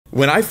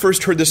When I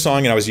first heard this song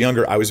and I was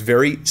younger, I was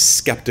very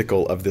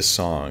skeptical of this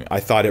song. I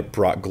thought it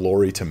brought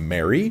glory to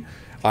Mary.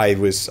 I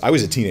was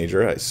a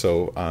teenager,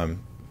 so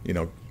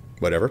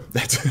whatever.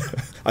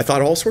 I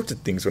thought all sorts of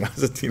things when I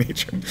was a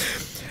teenager.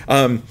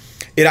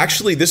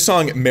 This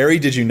song, Mary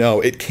Did You Know,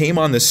 it came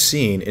on the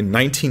scene in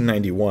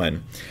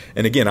 1991.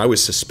 And again, I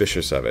was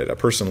suspicious of it.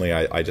 Personally,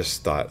 I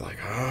just thought,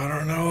 I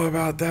don't know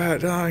about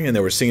that. And they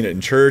were singing it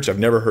in church. I've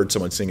never heard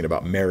someone singing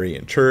about Mary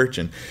in church.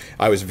 And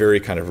I was very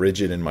kind of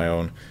rigid in my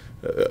own,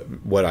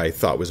 what I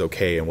thought was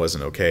okay and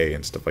wasn't okay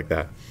and stuff like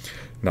that.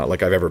 Not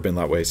like I've ever been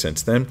that way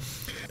since then.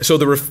 So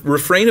the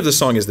refrain of the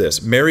song is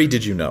this: Mary,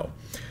 did you know?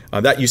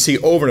 That you see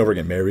over and over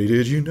again. Mary,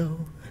 did you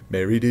know?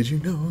 Mary, did you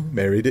know?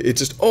 Mary, did... It's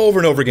just over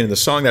and over again in the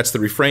song. That's the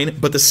refrain.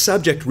 But the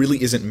subject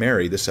really isn't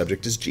Mary. The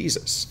subject is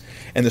Jesus.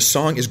 And the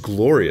song is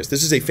glorious.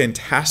 This is a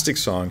fantastic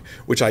song,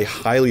 which I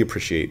highly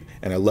appreciate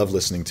and I love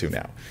listening to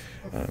now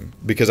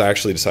because I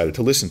actually decided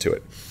to listen to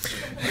it.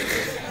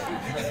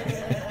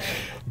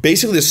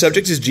 Basically, the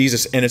subject is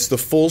Jesus, and it's the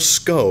full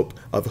scope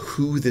of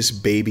who this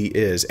baby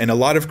is. And a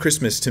lot of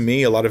Christmas, to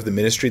me, a lot of the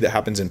ministry that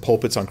happens in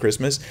pulpits on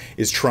Christmas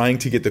is trying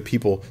to get the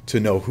people to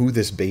know who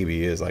this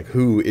baby is. Like,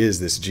 who is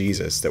this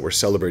Jesus that we're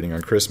celebrating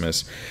on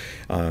Christmas,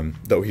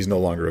 though he's no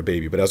longer a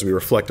baby, but as we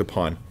reflect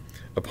upon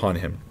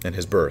him and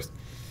his birth.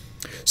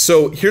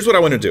 So here's what I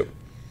want to do.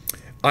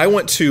 I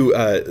want to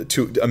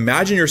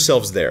imagine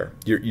yourselves there.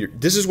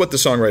 This is what the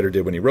songwriter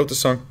did when he wrote the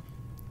song.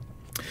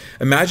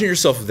 Imagine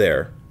yourself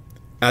there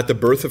at the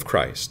birth of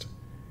Christ.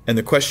 And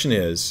the question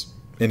is,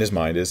 in his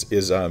mind,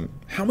 is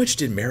how much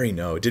did Mary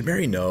know? Did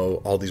Mary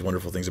know all these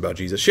wonderful things about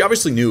Jesus? She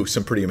obviously knew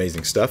some pretty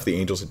amazing stuff. The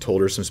angels had told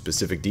her some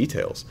specific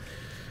details.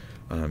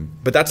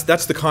 But that's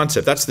the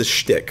concept. That's the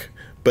shtick.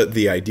 But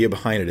the idea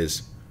behind it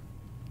is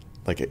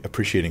like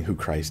appreciating who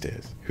Christ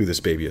is, who this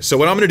baby is. So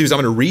what I'm going to do is I'm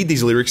going to read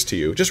these lyrics to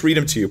you, just read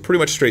them to you pretty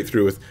much straight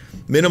through with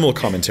minimal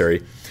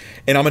commentary.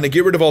 And I'm going to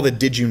get rid of all the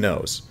did you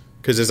knows.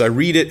 Because as I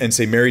read it and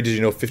say, Mary, did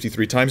you know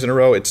 53 times in a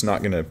row, it's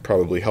not going to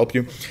probably help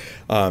you.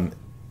 But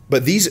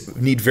these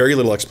need very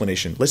little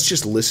explanation. Let's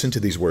just listen to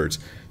these words.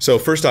 So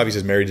first off, he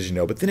says, Mary, did you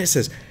know? But then it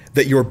says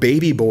that your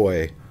baby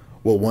boy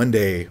will one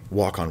day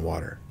walk on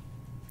water.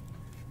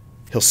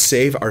 He'll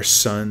save our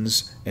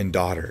sons and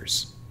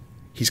daughters.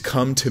 He's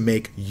come to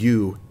make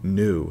you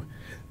new.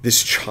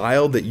 This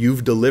child that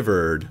you've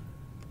delivered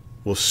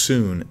will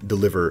soon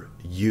deliver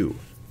you.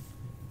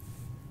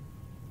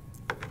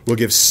 Will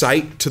give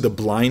sight to the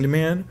blind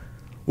man,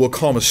 will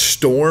calm a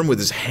storm with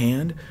his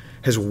hand,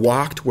 has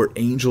walked where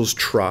angels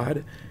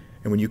trod.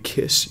 And when you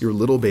kiss your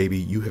little baby,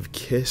 you have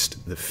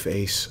kissed the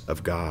face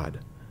of God.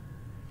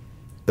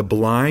 The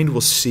blind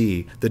will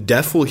see, the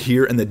deaf will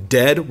hear, and the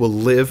dead will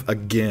live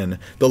again.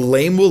 The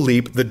lame will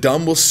leap, the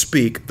dumb will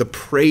speak, the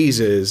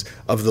praises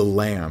of the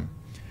Lamb.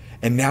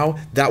 And now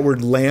that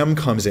word lamb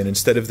comes in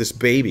instead of this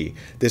baby,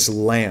 this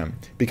lamb,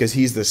 because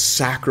he's the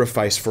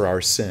sacrifice for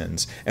our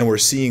sins. And we're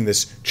seeing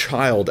this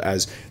child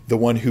as the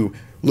one who,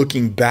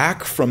 looking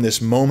back from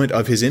this moment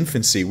of his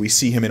infancy, we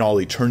see him in all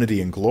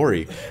eternity and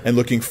glory. And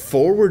looking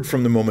forward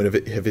from the moment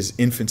of his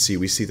infancy,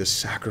 we see the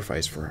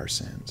sacrifice for our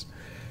sins.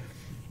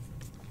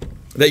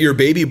 That your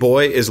baby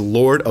boy is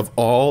Lord of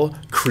all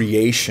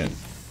creation.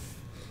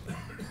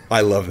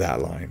 I love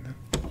that line.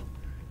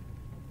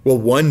 Will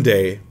one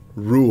day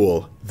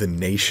rule the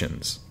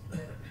nations,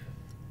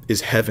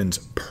 is heaven's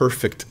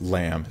perfect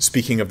lamb.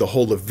 Speaking of the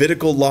whole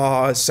Levitical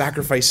law,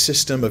 sacrifice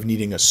system of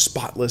needing a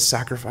spotless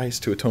sacrifice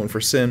to atone for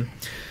sin,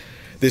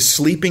 this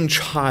sleeping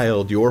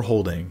child you're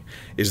holding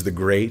is the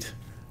great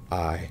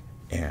I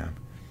am.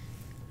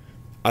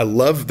 I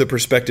love the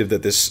perspective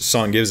that this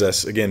song gives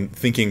us, again,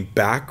 thinking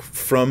back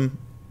from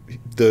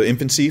the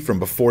infancy, from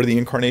before the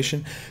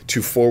incarnation,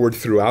 to forward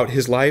throughout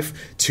his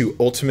life, to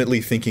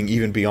ultimately thinking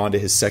even beyond to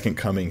his second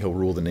coming, he'll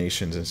rule the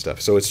nations and stuff.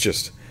 So it's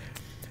just,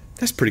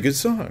 that's a pretty good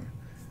song.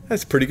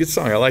 That's a pretty good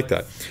song. I like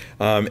that.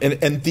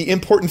 And the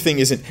important thing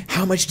isn't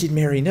how much did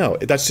Mary know?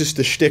 That's just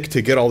the shtick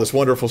to get all this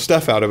wonderful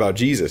stuff out about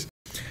Jesus.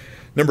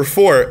 Number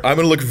 4, I'm going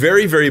to look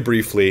very, very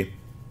briefly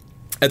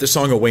at the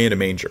song Away in a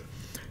Manger.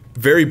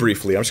 Very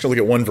briefly, I'm just going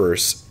to look at one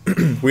verse.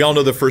 We all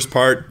know the first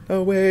part.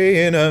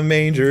 Away in a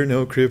manger,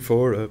 no crib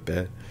for a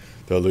bed.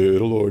 The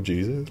little Lord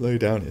Jesus lay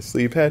down his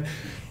sleep head,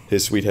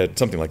 his sweet head,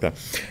 something like that.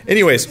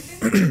 Anyways,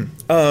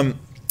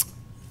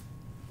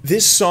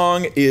 this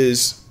song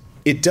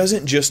it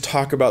doesn't just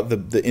talk about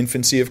the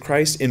infancy of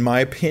Christ, in my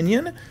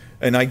opinion,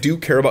 and I do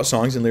care about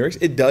songs and lyrics.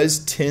 It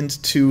does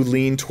tend to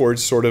lean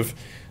towards sort of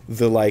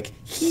the like,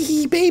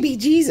 hee baby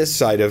Jesus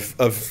side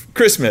of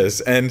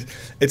Christmas. And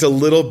it's a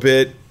little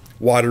bit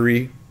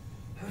watery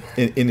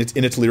in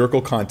its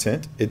lyrical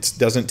content. It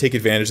doesn't take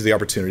advantage of the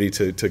opportunity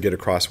to get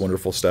across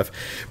wonderful stuff.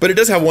 But it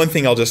does have one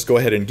thing. I'll just go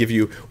ahead and give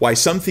you why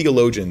some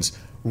theologians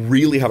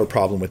really have a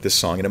problem with this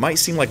song. And it might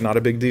seem like not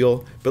a big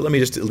deal, but let me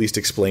just at least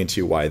explain to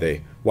you why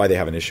they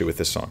have an issue with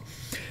this song.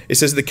 It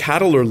says, the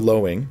cattle are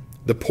lowing,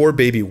 the poor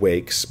baby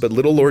wakes, but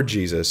little Lord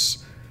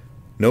Jesus,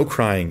 no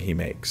crying he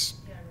makes.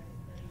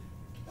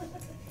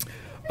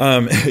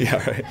 Yeah,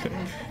 right.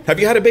 Have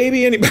you had a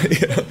baby? Anybody?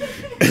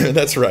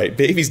 That's right.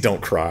 Babies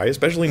don't cry,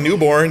 especially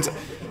newborns,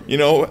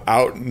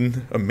 out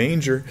in a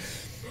manger.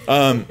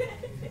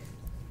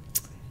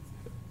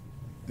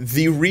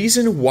 The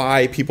reason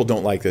why people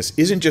don't like this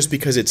isn't just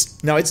because it's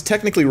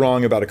technically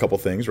wrong about a couple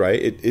things, right?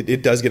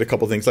 It does get a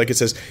couple things. Like it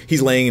says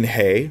he's laying in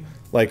hay.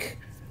 Like,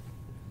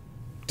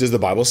 does the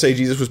Bible say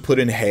Jesus was put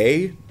in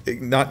hay?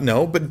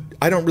 No, but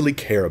I don't really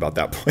care about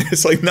that point.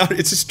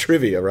 It's just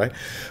trivia, right?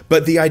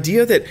 But the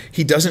idea that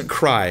he doesn't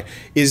cry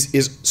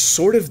is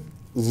sort of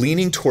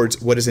leaning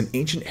towards what is an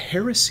ancient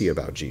heresy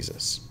about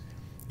Jesus,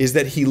 is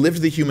that he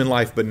lived the human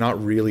life, but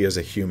not really as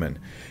a human.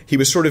 He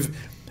was sort of,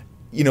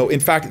 in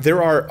fact,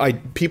 there are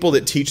people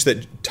that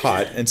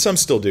taught, and some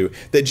still do,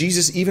 that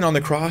Jesus, even on the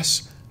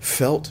cross,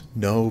 felt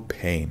no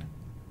pain.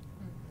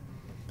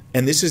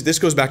 And this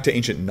goes back to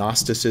ancient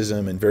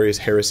Gnosticism and various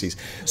heresies.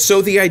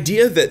 So the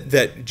idea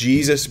that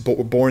Jesus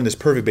born this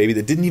perfect baby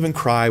that didn't even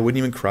cry, wouldn't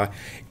even cry,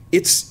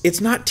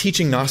 it's not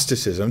teaching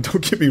Gnosticism,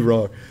 don't get me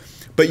wrong.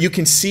 But you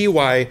can see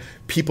why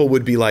people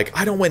would be like,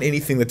 I don't want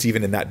anything that's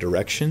even in that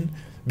direction,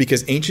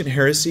 because ancient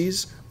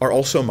heresies are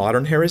also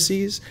modern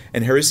heresies,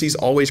 and heresies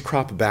always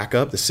crop back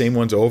up, the same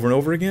ones over and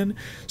over again.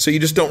 So you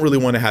just don't really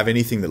want to have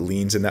anything that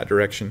leans in that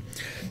direction.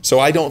 So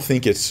I don't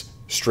think it's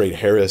straight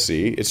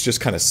heresy. It's just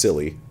kind of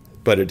silly,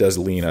 but it does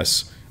lean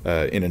us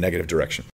in a negative direction.